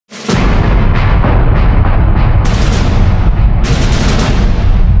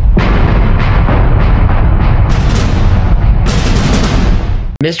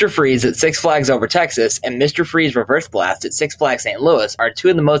Mr. Freeze at Six Flags Over Texas and Mr. Freeze Reverse Blast at Six Flags St. Louis are two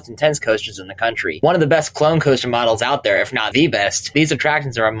of the most intense coasters in the country. One of the best clone coaster models out there, if not the best. These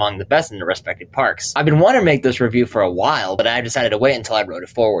attractions are among the best in the respective parks. I've been wanting to make this review for a while, but I decided to wait until I rode it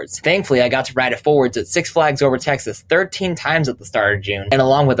forwards. Thankfully, I got to ride it forwards at Six Flags Over Texas 13 times at the start of June, and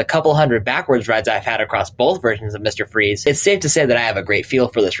along with a couple hundred backwards rides I've had across both versions of Mr. Freeze, it's safe to say that I have a great feel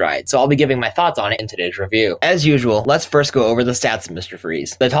for this ride, so I'll be giving my thoughts on it in today's review. As usual, let's first go over the stats of Mr.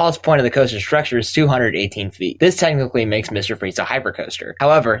 Freeze. The tallest point of the coaster structure is 218 feet. This technically makes Mr. Freeze a hypercoaster.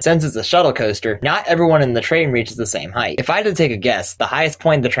 However, since it's a shuttle coaster, not everyone in the train reaches the same height. If I had to take a guess, the highest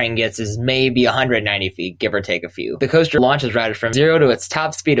point the train gets is maybe 190 feet, give or take a few. The coaster launches riders from 0 to its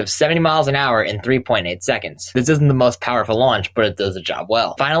top speed of 70 miles an hour in 3.8 seconds. This isn't the most powerful launch, but it does the job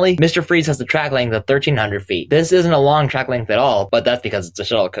well. Finally, Mr. Freeze has a track length of 1,300 feet. This isn't a long track length at all, but that's because it's a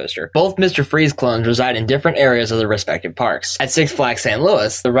shuttle coaster. Both Mr. Freeze clones reside in different areas of the respective parks. At Six Flags St. Louis,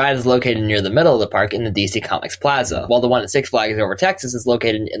 the ride is located near the middle of the park in the DC Comics Plaza, while the one at Six Flags Over Texas is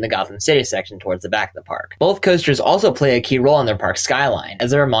located in the Gotham City section towards the back of the park. Both coasters also play a key role in their park skyline, as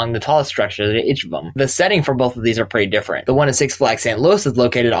they're among the tallest structures at each of them. The setting for both of these are pretty different. The one at Six Flags St. Louis is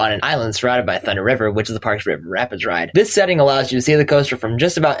located on an island surrounded by Thunder River, which is the park's river rapids ride. This setting allows you to see the coaster from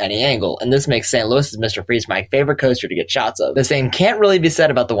just about any angle, and this makes St. Louis's Mr. Freeze my favorite coaster to get shots of. The same can't really be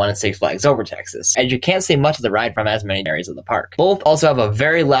said about the one at Six Flags Over Texas, as you can't see much of the ride from as many areas of the park. Both also have a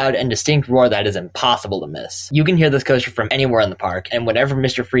very loud and distinct roar that is impossible to miss. You can hear this coaster from anywhere in the park, and whenever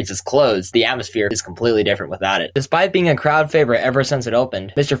Mr. Freeze is closed, the atmosphere is completely different without it. Despite being a crowd favorite ever since it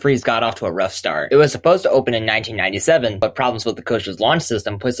opened, Mr. Freeze got off to a rough start. It was supposed to open in 1997, but problems with the coaster's launch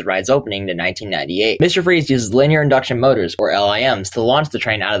system pushed the ride's opening to 1998. Mr. Freeze uses linear induction motors, or LIMs, to launch the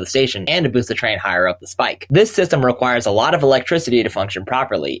train out of the station and to boost the train higher up the spike. This system requires a lot of electricity to function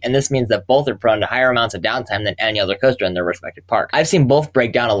properly, and this means that both are prone to higher amounts of downtime than any other coaster in their respective park. I've seen both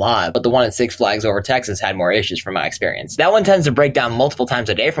break down a lot, but the one at Six Flags Over Texas had more issues from my experience. That one tends to break down multiple times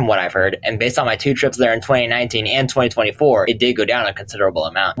a day from what I've heard, and based on my two trips there in 2019 and 2024, it did go down a considerable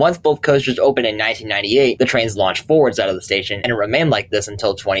amount. Once both coasters opened in 1998, the trains launched forwards out of the station, and it remained like this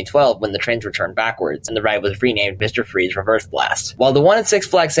until 2012 when the trains returned backwards, and the ride was renamed Mr. Freeze Reverse Blast. While the one at Six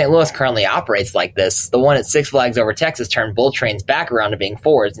Flags St. Louis currently operates like this, the one at Six Flags Over Texas turned both trains back around to being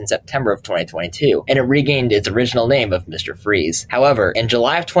forwards in September of 2022, and it regained its original name of Mr. Freeze. However, in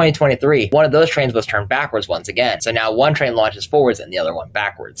July of 2023, one of those trains was turned backwards once again, so now one train launches forwards and the other one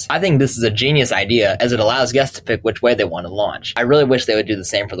backwards. I think this is a genius idea, as it allows guests to pick which way they want to launch. I really wish they would do the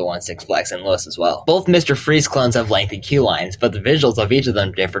same for the one at Six Flags St. Louis as well. Both Mr. Freeze clones have lengthy queue lines, but the visuals of each of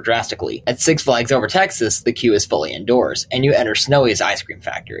them differ drastically. At Six Flags Over Texas, the queue is fully indoors, and you enter Snowy's ice cream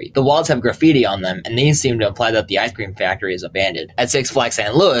factory. The walls have graffiti on them, and these seem to imply that the ice cream factory is abandoned. At Six Flags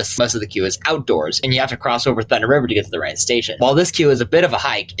St. Louis, most of the queue is outdoors, and you have to cross over Thunder River to get to the right station. While this queue is a bit of a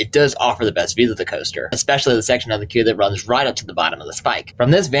hike, it does offer the best views of the coaster, especially the section of the queue that runs right up to the bottom of the spike.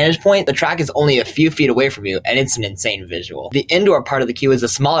 From this vantage point, the track is only a few feet away from you, and it's an insane visual. The indoor part of the queue is a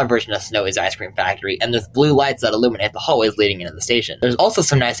smaller version of Snowy's ice cream factory, and there's blue lights that illuminate the hallways leading into the station. There's also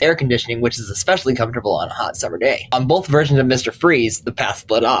some nice air conditioning, which is especially comfortable on a hot summer day. On both versions of Mr. Freeze, the paths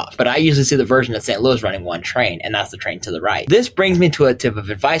split off, but I usually see the version of St. Louis running one train, and that's the train to the right. This brings me to a tip of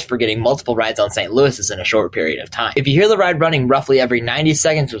advice for getting multiple rides on St. Louis's in a short period of time. If you hear the ride running roughly every 90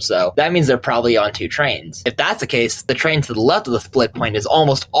 seconds or so, that means they're probably on two trains. If that's the case, the train to the left of the split point is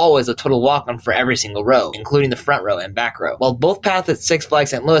almost always a total walk-on for every single row, including the front row and back row. While both paths at Six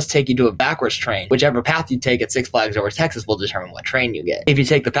Flags St. Louis take you to a backwards train, whichever path you take at Six Flags Over Texas will determine what train you get. If you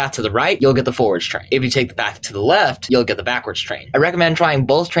take the path to the right, you'll get the forwards train. If you take the path to the left, you'll get the backwards train. I recommend trying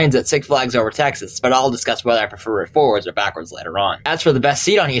both trains at Six Flags Over Texas, but I'll discuss whether I prefer it forwards or backwards later on. As for the best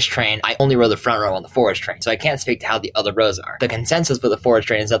seat on each train, I only rode the front row on the forwards train, so I can't speak to how the other rows are. The consensus for the forwards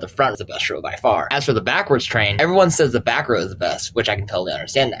train is that the front is the best row by far. As for the backwards train, everyone says the back row is the best, which I can totally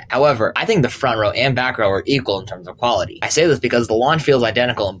understand that. However, I think the front row and back row are equal in terms of quality. I say this because the launch feels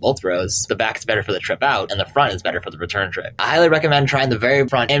identical in both rows, the back is better for the trip out, and the front is better for the return trip. I highly recommend trying the very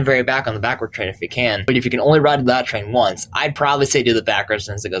front and very back on the backward train if you can, but if you can only ride that train once, I'd probably say do the backwards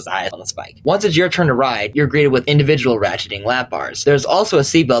since it goes the highest on the spike. Once it's your turn to ride, you're greeted with individual ratcheting lap bars. There's also a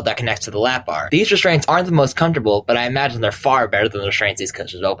seatbelt that connects to the lap bar. These restraints aren't the most comfortable, but I imagine they're far better than the restraints these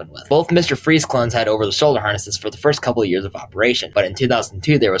coasters open with. Both Mr. Freeze clones had over-the-shoulder harnesses for the first couple of years of operation, but in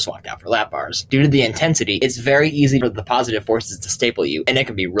 2002 they were swapped out for lap bars. Due to the intensity, it's very easy for the positive forces to staple you, and it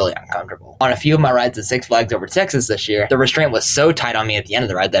can be really uncomfortable. On a few of my rides at Six Flags Over Texas this year, the restraint was so tight on me at the end of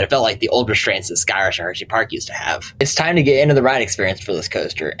the ride that it felt like the old restraints that Skyrush and Hershey Park used to have. It's time to get into the ride experience for this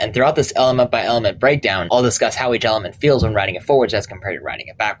coaster, and throughout this element-by-element breakdown, I'll discuss how each element feels when riding it forwards as compared to riding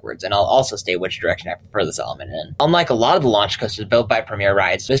it backwards, and I'll also state which direction I prefer this element in. Unlike a lot of the launch coaster coasters built by Premier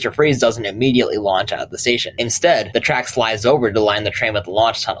Rides, Mr. Freeze doesn't immediately launch out of the station. Instead, the track slides over to line the train with the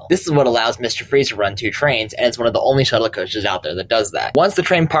launch tunnel. This is what allows Mr. Freeze to run 2 trains, and it's one of the only shuttle coasters out there that does that. Once the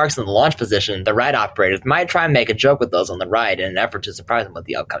train parks in the launch position, the ride operators might try and make a joke with those on the ride in an effort to surprise them with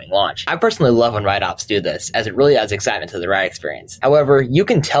the upcoming launch. I personally love when ride ops do this, as it really adds excitement to the ride experience. However, you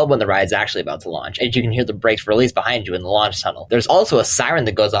can tell when the ride is actually about to launch, as you can hear the brakes release behind you in the launch tunnel. There's also a siren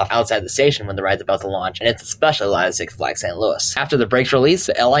that goes off outside the station when the ride's about to launch, and it's especially loud at Six Flags St. Louis. After the brakes release,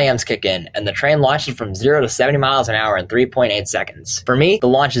 the LAMs kick in, and the train launches from 0 to 70 miles an hour in 3.8 seconds. For me, the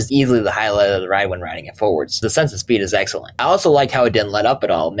launch is easily the highlight of the ride when riding it forwards. The sense of speed is excellent. I also liked how it didn't let up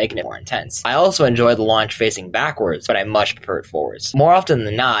at all, making it more intense. I also enjoy the launch facing backwards, but I much prefer it forwards. More often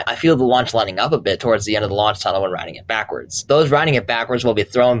than not, I feel the launch letting up a bit towards the end of the launch tunnel when riding it backwards. Those riding it backwards will be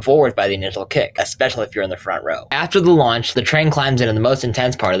thrown forward by the initial kick, especially if you're in the front row. After the launch, the train climbs into the most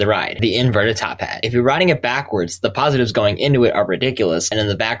intense part of the ride, the inverted top hat. If you're riding it backwards, the positives going into it are ridiculous, and in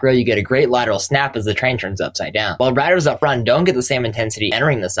the back row you get a great lateral snap as the train turns upside down. While riders up front don't get the same intensity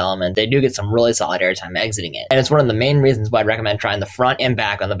entering this element, they do get some really solid airtime exiting it, and it's one of the main reasons why I'd recommend trying the front and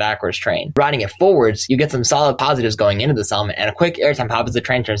back on the backwards train. Riding it forwards, you get some solid positives going into this element and a quick airtime pop as the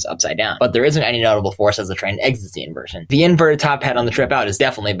train turns upside down, but there isn't any notable force as the train exits the inversion. The inverted top hat on the trip out is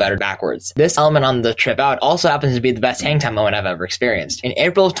definitely better backwards. This element on the trip out also happens to be the best hang time moment I've ever experienced. In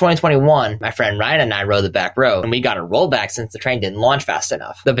April of 2021, my friend Ryan and I rode the back row, and we got a rollback since the train didn't launch fast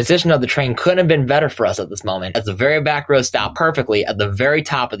enough. The position of the train couldn't have been better for us at this moment, as the very back row stopped perfectly at the very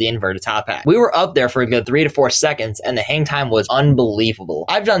top of the inverted top hat. We were up there for a good 3 to 4 seconds, and the hang time was unbelievable.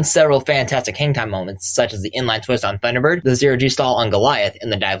 I've done several fantastic hang time moments, such as the inline twist on Thunderbird, the zero-G stall on Goliath,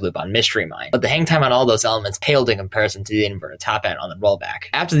 and the dive loop on Mystery Mine, but the hang time on all those elements paled in comparison to the inverted top hat on the rollback.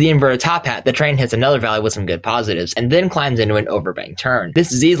 After the inverted top hat, the train hits another valley with some good positives, and then climbs into an overbank turn.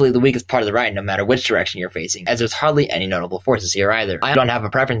 This is easily the weakest part of the ride no matter which direction you're facing, as there's hardly any notable forces here either. I don't have a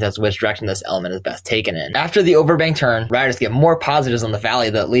preference as to which direction this element is best taken in. After the overbank turn, riders get more positives on the valley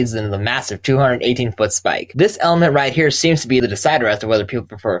that leads into the massive 218-foot spike. This element right here seems to be the decider as to whether people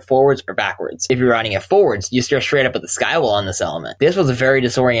prefer it forwards or backwards. If you're riding it forwards, you stare straight up at the skywall on this element. This was a very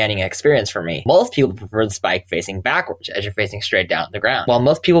disorienting experience for me. Most people prefer the spike facing backwards, as you're facing straight down at the ground. While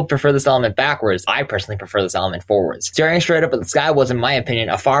most people prefer this element backwards, I personally prefer this element forwards. Staring straight up at the sky was, in my opinion,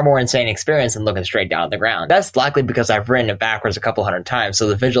 a far more insane experience than looking straight down at the ground. That's likely because I've ridden it backwards a couple hundred times, so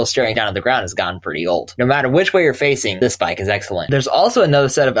the visual staring down at the ground has gotten pretty old. No matter which way you're facing, this spike is excellent. There's also another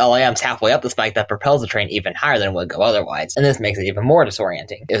set of LAMs halfway up the spike that propels the train even higher than it would go otherwise, and this makes it even more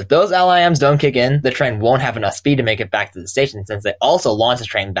disorienting. If those LAMs don't kick in, the train won't have enough speed to make it back to the station, since they also launch the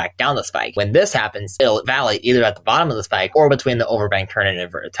train back down the spike. When this happens, it'll valley either at the bottom of the spike or between the overbank turn and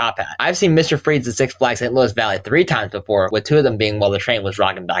inverted top hat. I've seen Mr. Freeze at Six Flags St. Louis Valley 3 times before, with 2 of them being while the train was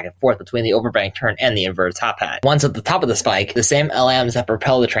rocking back and forth between the overbank turn and the inverted top hat. Once at the top of the spike, the same LMs that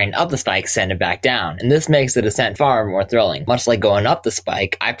propel the train up the spike send it back down, and this makes the descent far more thrilling. Much like going up the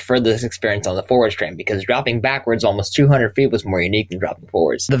spike, I preferred this experience on the forwards train because dropping backwards almost 200 feet was more unique than dropping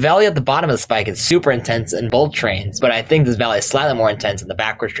forwards. The valley at the bottom of the spike is super intense in both trains, but I think this valley is slightly more intense in the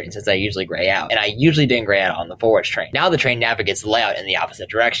backwards train since I usually gray out, and I usually didn't gray out on the forwards train. Now the train navigates the layout in the opposite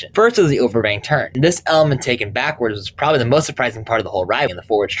direction. First is the overbank turn. This element taken backwards was probably the most surprising part of the whole ride in the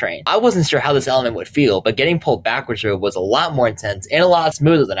forwards train. I wasn't sure how this element would feel, but getting pulled backwards through it was a lot more intense and a lot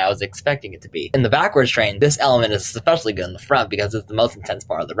smoother than I was expecting it to be. In the backwards train, this element is especially good in the front because it's the most intense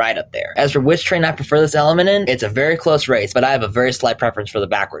part of the ride up there. As for which train I prefer this element in, it's a very close race, but I have a very slight preference for the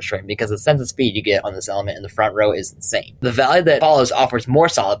backwards train because the sense of speed you get on this element in the front row is insane. The valley that follows offers more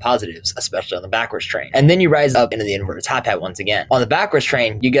solid positives, especially on the backwards train, and then you rise up into the inverted top hat once again. On the backwards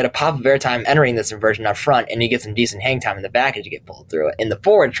train, you get a pop of airtime entering this inversion up front, and you get some decent hang time in the back as you get pulled through it. In the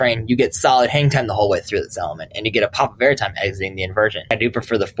forward train, you get solid hang time the whole way through this element, and you get a pop of airtime exiting the inversion. I do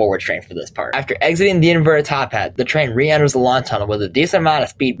prefer the forward train for this part. After exiting the inverted top hat, the train re-enters the launch tunnel with a decent amount of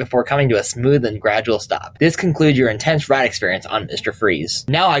speed before coming to a smooth and gradual stop. This concludes your intense ride experience on Mr. Freeze.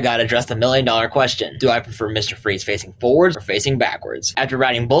 Now I gotta address the million-dollar question. Do I prefer Mr. Freeze facing forwards or facing backwards? After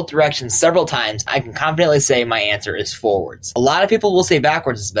riding both directions several times, I can confidently say my answer is forwards. A lot of people will say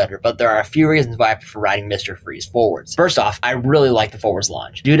backwards is better, but there are a few reasons why I prefer riding Mr. Freeze forwards. First off, I really like the forwards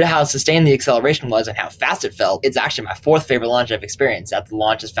launch. Due to how sustained the acceleration was and how fast it felt, it's actually my 4th favorite launch I've experienced after the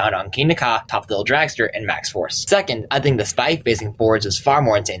launches found on King Ka, Top Thrill Dragster, and Max Force. Second, I think the spike facing forwards is far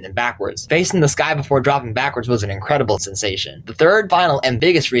more insane than backwards. Facing the sky before dropping backwards was an incredible sensation. The third, final, and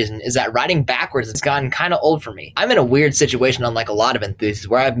biggest reason is that riding backwards has gotten kinda old for me. I'm in a weird situation unlike a lot of enthusiasts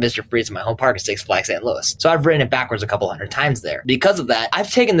where I have Mr. Freeze in my home park at Six Flags St. Louis, so I've ridden it backwards a couple hundred times there. Because of that,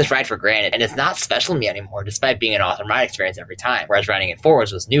 I've taken this ride for granted, and it's not special to me anymore despite being an awesome ride experience every time, whereas riding it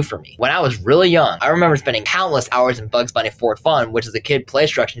forwards was new for me. When I was really young, I remember spending countless hours hours in Bugs Bunny Forward Fun, which is a kid play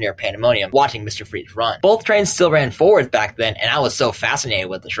structure near Pandemonium, watching Mr. Freeze run. Both trains still ran forwards back then, and I was so fascinated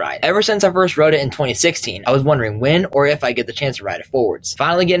with this ride. Ever since I first rode it in 2016, I was wondering when or if I get the chance to ride it forwards.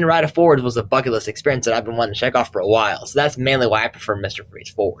 Finally getting to ride it forwards was a bucket list experience that I've been wanting to check off for a while, so that's mainly why I prefer Mr. Freeze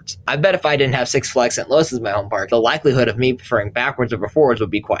forwards. I bet if I didn't have Six Flags St. Louis as my home park, the likelihood of me preferring backwards over forwards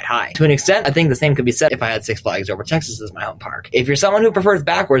would be quite high. To an extent, I think the same could be said if I had Six Flags Over Texas as my home park. If you're someone who prefers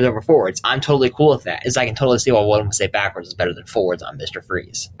backwards over forwards, I'm totally cool with that, as I can totally see why one would say backwards is better than forwards on Mr.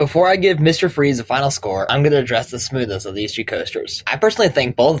 Freeze. Before I give Mr. Freeze a final score, I'm going to address the smoothness of these two coasters. I personally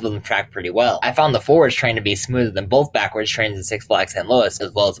think both of them track pretty well. I found the forwards train to be smoother than both backwards trains in Six Flags St. Louis,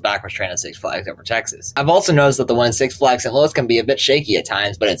 as well as the backwards train at Six Flags Over Texas. I've also noticed that the one in Six Flags St. Louis can be a bit shaky at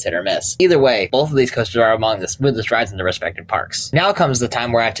times, but it's hit or miss. Either way, both of these coasters are among the smoothest rides in their respective parks. Now comes the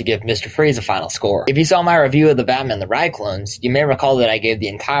time where I have to give Mr. Freeze a final score. If you saw my review of the Batman the Ride clones, you may recall that I gave the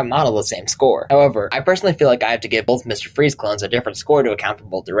entire model the same score. However, I personally feel like I have to give both Mr. Freeze clones a different score to account for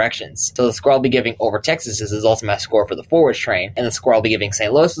both directions. So the score I'll be giving Over Texas's is also my score for the forwards train, and the score I'll be giving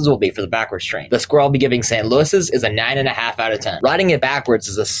St. Louis's will be for the backwards train. The score I'll be giving St. Louis's is a 9.5 out of 10. Riding it backwards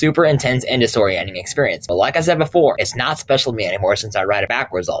is a super intense and disorienting experience, but like I said before, it's not special to me anymore since I ride it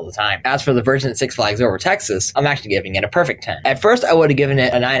backwards all the time. As for the version at Six Flags Over Texas, I'm actually giving it a perfect 10. At first, I would have given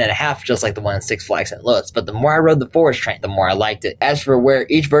it a 9.5 just like the one in Six Flags St. Louis, but the more I rode the forwards train, the more I liked it. As for where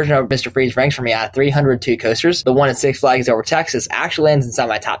each version of Mr. Freeze ranks for me out of 302 coasters, the one at Six Flags Over Texas actually lands inside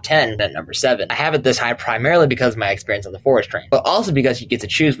my top 10 at number 7. I have it this high primarily because of my experience on the forwards train, but also because you get to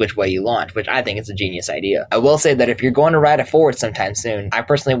choose which way you launch, which I think is a genius idea. I will say that if you're going to ride it forward sometime soon, I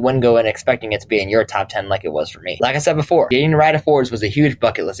personally wouldn't go in expecting it to be in your top 10 like it was for me. Like I said before, getting to ride it forwards was a huge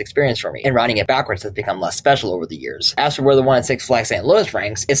bucket list experience for me, and riding it backwards has become less special over the years. As for where the one at Six Flags St. Louis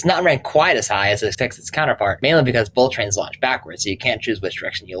ranks, it's not ranked quite as high as its Texas counterpart, mainly because both trains launch backwards, so you can't choose which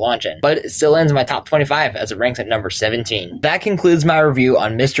direction you launch in. But it still ends in my top 25 as it ranks at number 17. That concludes my review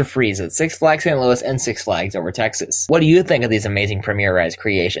on Mr. Freeze at Six Flags St. Louis and Six Flags Over Texas. What do you think of these amazing Premier Rides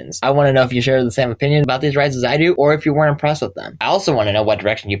creations? I want to know if you share the same opinion about these rides as I do, or if you weren't impressed with them. I also want to know what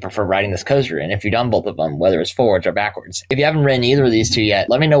direction you prefer riding this coaster in, if you've done both of them, whether it's forwards or backwards. If you haven't ridden either of these two yet,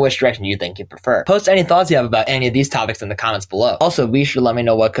 let me know which direction you think you prefer. Post any thoughts you have about any of these topics in the comments below. Also, be sure to let me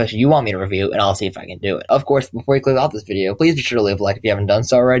know what coaster you want me to review, and I'll see if I can do it. Of course, before you click off this video, please be sure to leave a like if you haven't done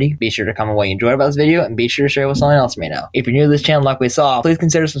so already. Be sure to comment what you enjoyed about this video, and be sure to share it with someone else you may know. If you're new to this channel like we saw, please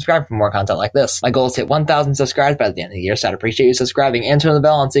consider subscribing for more content like this. My goal is to hit 1,000 subscribers by the end of the year, so I'd appreciate you subscribing and turn the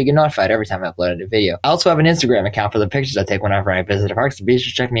bell on so you get notified every time I upload a new video. I also have an Instagram account for the pictures I take whenever I visit a park, so be sure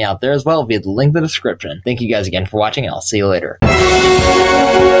to check me out there as well via the link in the description. Thank you guys again for watching, and I'll see you later.